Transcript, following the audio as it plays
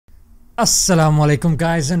Assalamu alaikum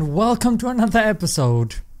guys, and welcome to another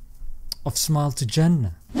episode of Smile to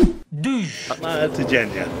Jannah. Smile to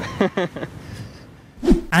Jannah.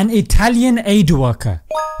 An Italian aid worker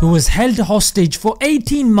who was held hostage for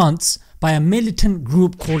 18 months by a militant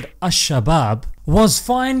group called al-Shabab was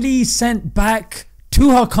finally sent back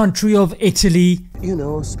to her country of Italy, you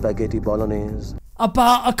know, spaghetti bolognese,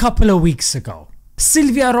 about a couple of weeks ago.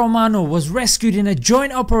 Silvia Romano was rescued in a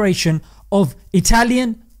joint operation of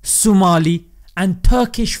Italian, Somali and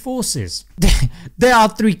Turkish forces. There are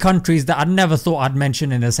three countries that I never thought I'd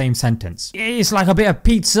mention in the same sentence. It's like a bit of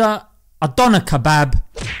pizza, a doner kebab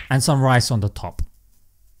and some rice on the top.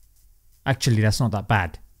 Actually, that's not that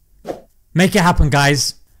bad. Make it happen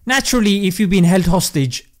guys. Naturally, if you've been held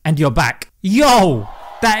hostage and you're back, yo,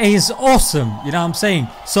 that is awesome, you know what I'm saying.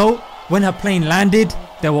 So when her plane landed,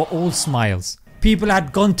 they were all smiles. People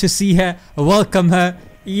had gone to see her, welcome her.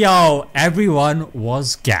 Yo, everyone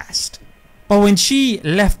was gassed. But when she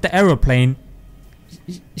left the aeroplane,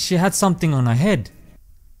 she had something on her head.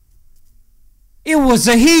 It was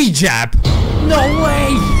a hijab. No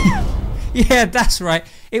way. Yeah, that's right.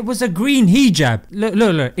 It was a green hijab.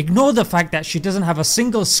 Look, ignore the fact that she doesn't have a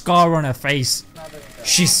single scar on her face.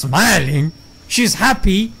 She's smiling. She's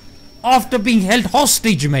happy after being held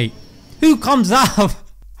hostage, mate. Who comes out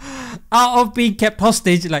of being kept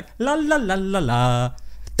hostage like la la la la la?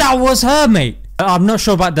 That was her, mate. I'm not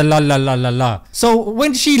sure about the la la la la la. So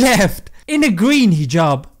when she left in a green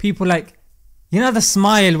hijab, people like, you know the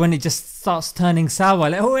smile when it just starts turning sour,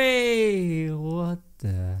 like wait, what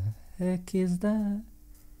the heck is that?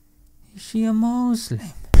 Is she a Muslim?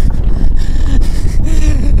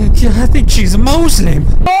 Yeah, I think she's a Muslim.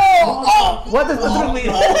 What does that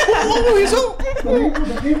mean?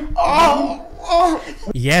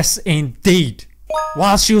 Yes indeed.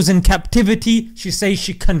 While she was in captivity, she says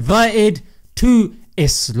she converted to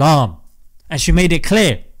Islam and she made it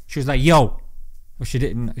clear. She was like, yo, well, she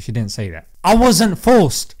didn't say that. I wasn't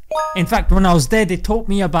forced. In fact, when I was there, they taught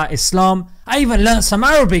me about Islam. I even learned some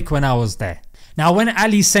Arabic when I was there. Now when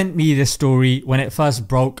Ali sent me this story, when it first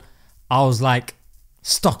broke, I was like,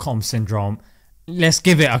 Stockholm syndrome, let's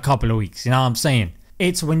give it a couple of weeks, you know what I'm saying.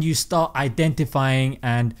 It's when you start identifying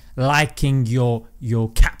and liking your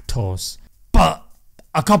captors. But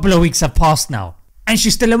a couple of weeks have passed now and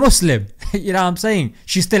she's still a Muslim. You know what I'm saying.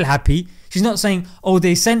 She's still happy. She's not saying, oh,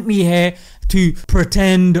 they sent me here to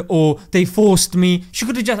pretend or they forced me. She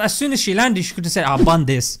could have just, as soon as she landed, she could have said, I'll bun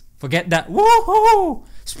this. Forget that. Woohoo!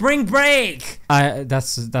 Spring break.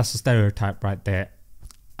 That's a stereotype right there.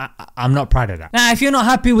 I'm not proud of that. Now if you're not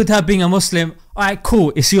happy with her being a Muslim, alright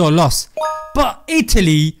cool, it's your loss. But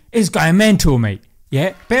Italy is going mental, mate.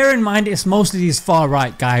 Yeah, bear in mind it's mostly these far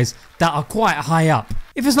right guys that are quite high up.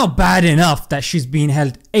 If it's not bad enough that she's been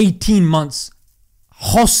held 18 months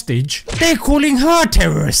hostage, they're calling her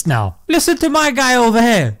terrorist now. Listen to my guy over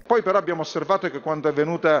here. Poi però abbiamo osservato che quando è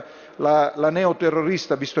venuta la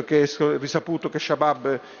neoterrorista, visto che è risaputo che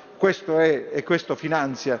Shabab questo è e questo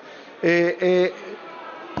finanzia, e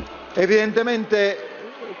evidentemente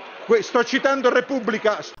sto citando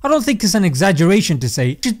Repubblica. I don't think it's an exaggeration to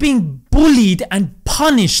say she's being bullied and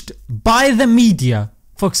punished by the media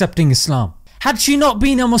for accepting Islam. Had she not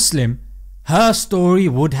been a Muslim, her story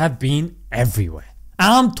would have been everywhere.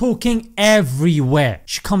 I'm talking everywhere.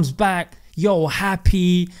 She comes back, yo,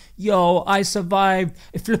 happy, yo, I survived,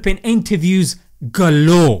 flipping interviews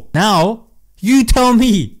galore. Now you tell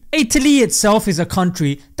me, Italy itself is a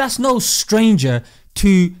country that's no stranger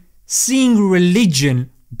to seeing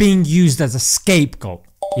religion being used as a scapegoat.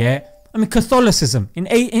 Yeah, I mean Catholicism in the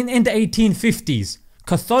 1850s,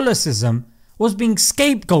 Catholicism was being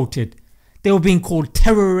scapegoated. They were being called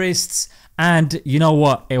terrorists and you know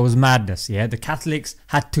what, it was madness. Yeah, the Catholics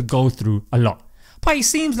had to go through a lot. But it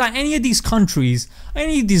seems like any of these countries,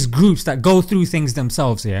 any of these groups that go through things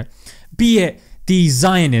themselves, yeah, be it the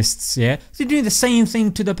Zionists, yeah, they're doing the same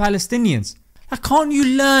thing to the Palestinians. Like, can't you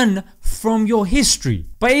learn from your history?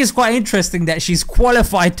 But it is quite interesting that she's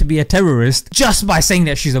qualified to be a terrorist just by saying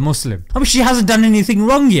that she's a Muslim. I mean, she hasn't done anything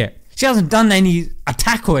wrong yet. She hasn't done any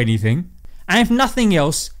attack or anything. And if nothing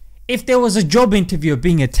else, if there was a job interview of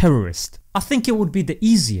being a terrorist, I think it would be the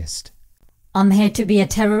easiest. I'm here to be a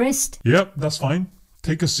terrorist. Yep, that's fine.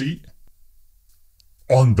 Take a seat.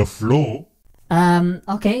 On the floor.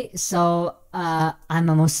 Okay, so I'm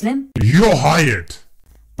a Muslim. You're hired.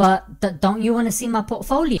 But don't you want to see my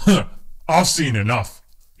portfolio? I've seen enough.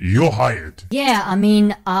 You're hired. Yeah, I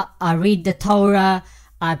mean, I read the Torah,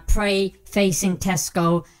 I pray facing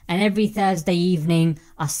Tesco, and every Thursday evening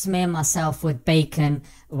I smear myself with bacon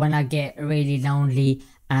when I get really lonely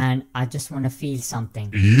and I just want to feel something.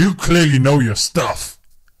 You clearly know your stuff.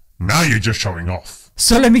 Now you're just showing off.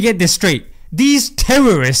 So let me get this straight. These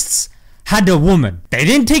terrorists had a woman. They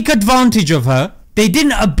didn't take advantage of her. They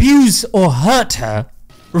didn't abuse or hurt her.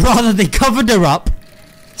 Rather, they covered her up,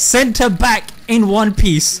 sent her back in one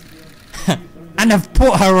piece, and have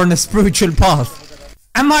put her on a spiritual path.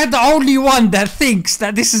 Am I the only one that thinks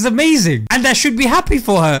that this is amazing and that should be happy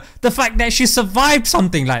for her? The fact that she survived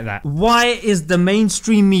something like that. Why is the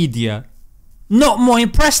mainstream media not more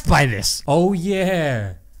impressed by this? Oh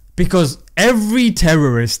yeah, because every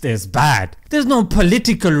terrorist is bad. There's no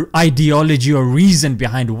political ideology or reason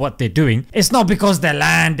behind what they're doing. It's not because their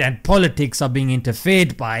land and politics are being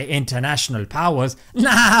interfered by international powers.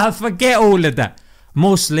 Nah, forget all of that.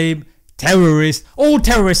 Muslim, terrorist, all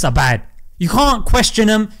terrorists are bad. You can't question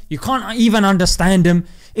them, you can't even understand them.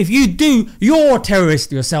 If you do, you're a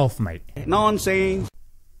terrorist yourself, mate. Nonsense.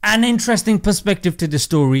 An interesting perspective to the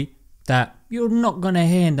story that you're not gonna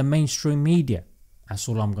hear in the mainstream media. That's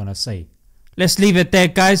all I'm gonna say. Let's leave it there,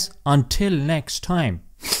 guys. Until next time.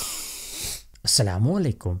 Assalamu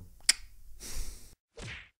alaikum.